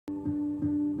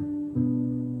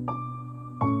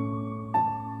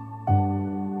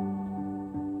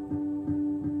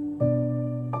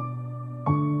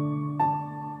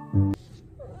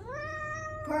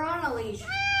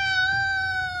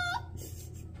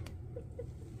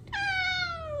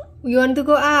You want to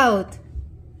go out?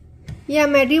 Yeah,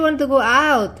 Maddie want to go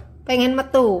out. Pengen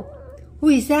metu. Who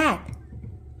is that?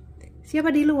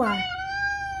 Siapa di luar?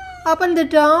 Open the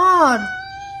door.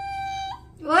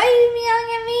 Why are you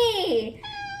yelling at me?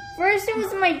 First it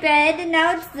was my bed and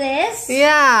now it's this?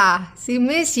 Yeah, she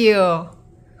miss you.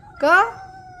 Go.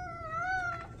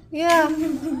 Yeah.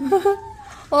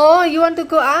 Oh, you want to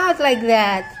go out like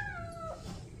that?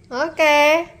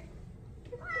 Okay.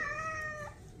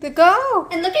 To go.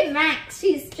 And look at Max,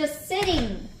 he's just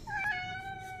sitting.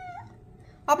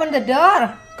 Open the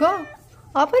door. Go.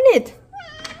 Open it.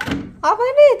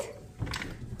 Open it.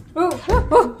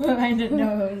 I didn't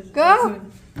know it was Go.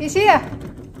 He's here.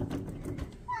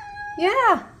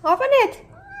 Yeah. Open it.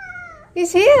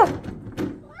 He's here.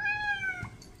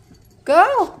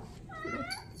 Go.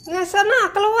 Nggak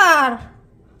sana keluar.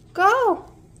 Go.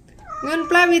 You want to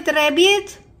play with the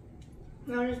rabbit?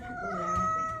 No, there's people there.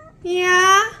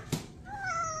 Yeah.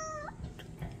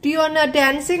 Do you wanna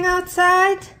dancing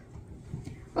outside?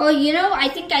 Oh, you know, I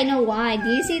think I know why. Do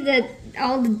you see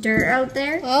all the dirt out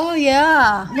there? Oh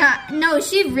yeah. No,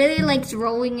 she really likes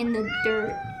rolling in the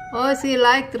dirt. Oh, she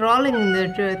liked rolling in the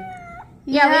dirt.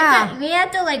 Yeah, we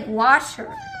had to like wash her.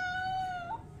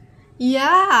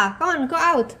 Yeah. Come on, go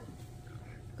out.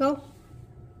 Go.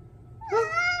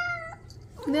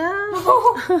 No.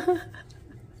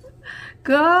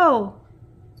 Go.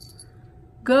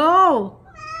 Go.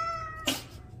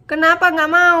 Kenapa nggak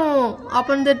mau?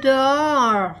 Open the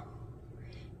door.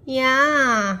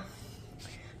 Yeah.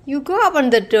 You go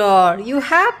open the door. You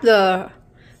help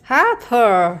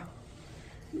her.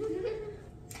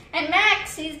 And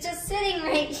Max, he's just sitting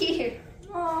right here.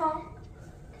 Aww.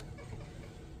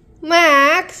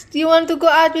 Max, do you want to go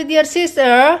out with your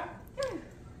sister?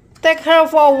 Take her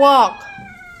for a walk.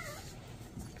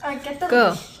 Get the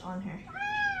Go. leash on her.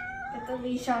 Get the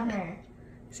leash on her.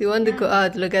 She want to go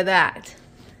out. Look at that.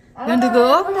 I You want to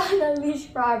go? put on the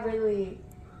leash properly.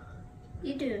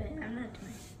 You do it. I'm not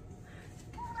doing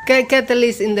it. Get the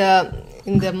leash in the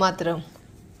mudroom.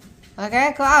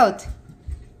 Okay, go out.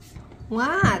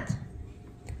 What?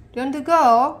 Do you want to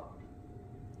go?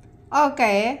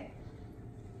 Okay.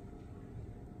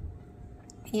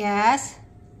 Yes.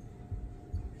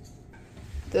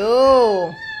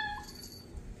 Tuh.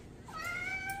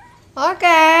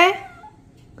 Okay.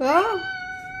 Go.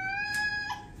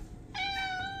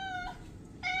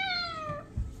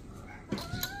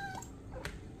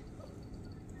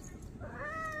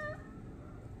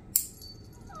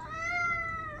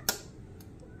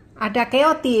 Ada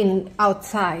keotin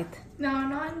outside. No,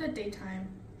 not in the daytime.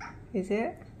 Is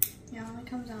it? Yeah, it only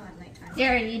comes out at nighttime.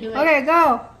 Jared, you do it. Okay,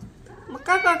 go.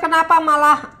 Kenapa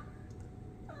malah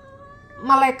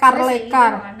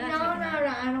melekar-lekar? No,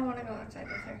 I don't want to go outside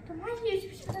with her.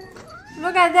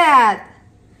 Look at that.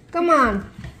 Come on.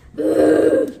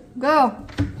 Go.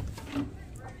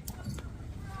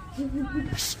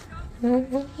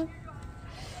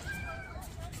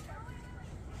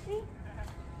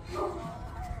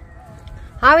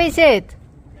 How is it?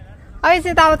 How is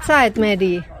it outside,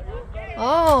 Maddie?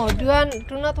 Oh, do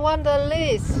not want the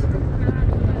list.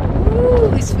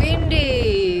 Ooh, it's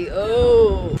windy.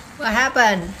 Oh, what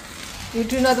happened? You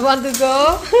do not want to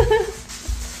go?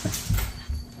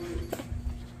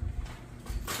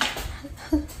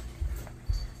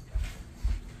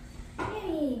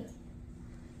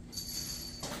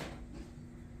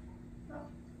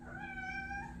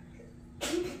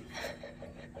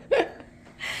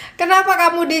 Kenapa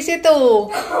kamu di situ?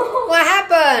 What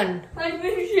happened? I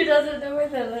think she doesn't know where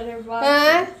the litter box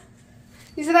Huh?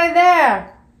 It's right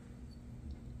there.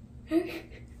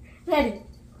 Ready.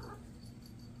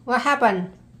 What happened?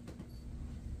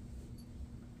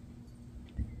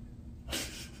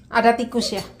 Ada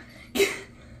tikus ya?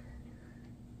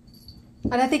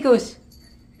 Ada tikus?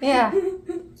 Iya.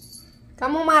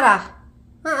 Kamu marah?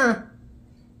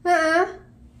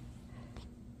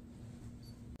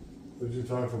 What did you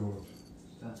talk about?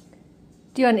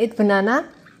 Do you want to eat banana?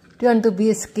 Do you want to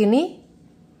be skinny?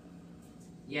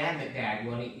 Yeah, Dad. You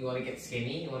want to get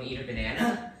skinny? You want to eat a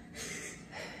banana?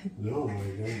 No, I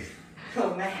don't.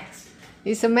 Oh, Max.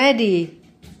 It's a Maddie.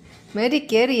 Maddie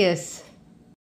curious.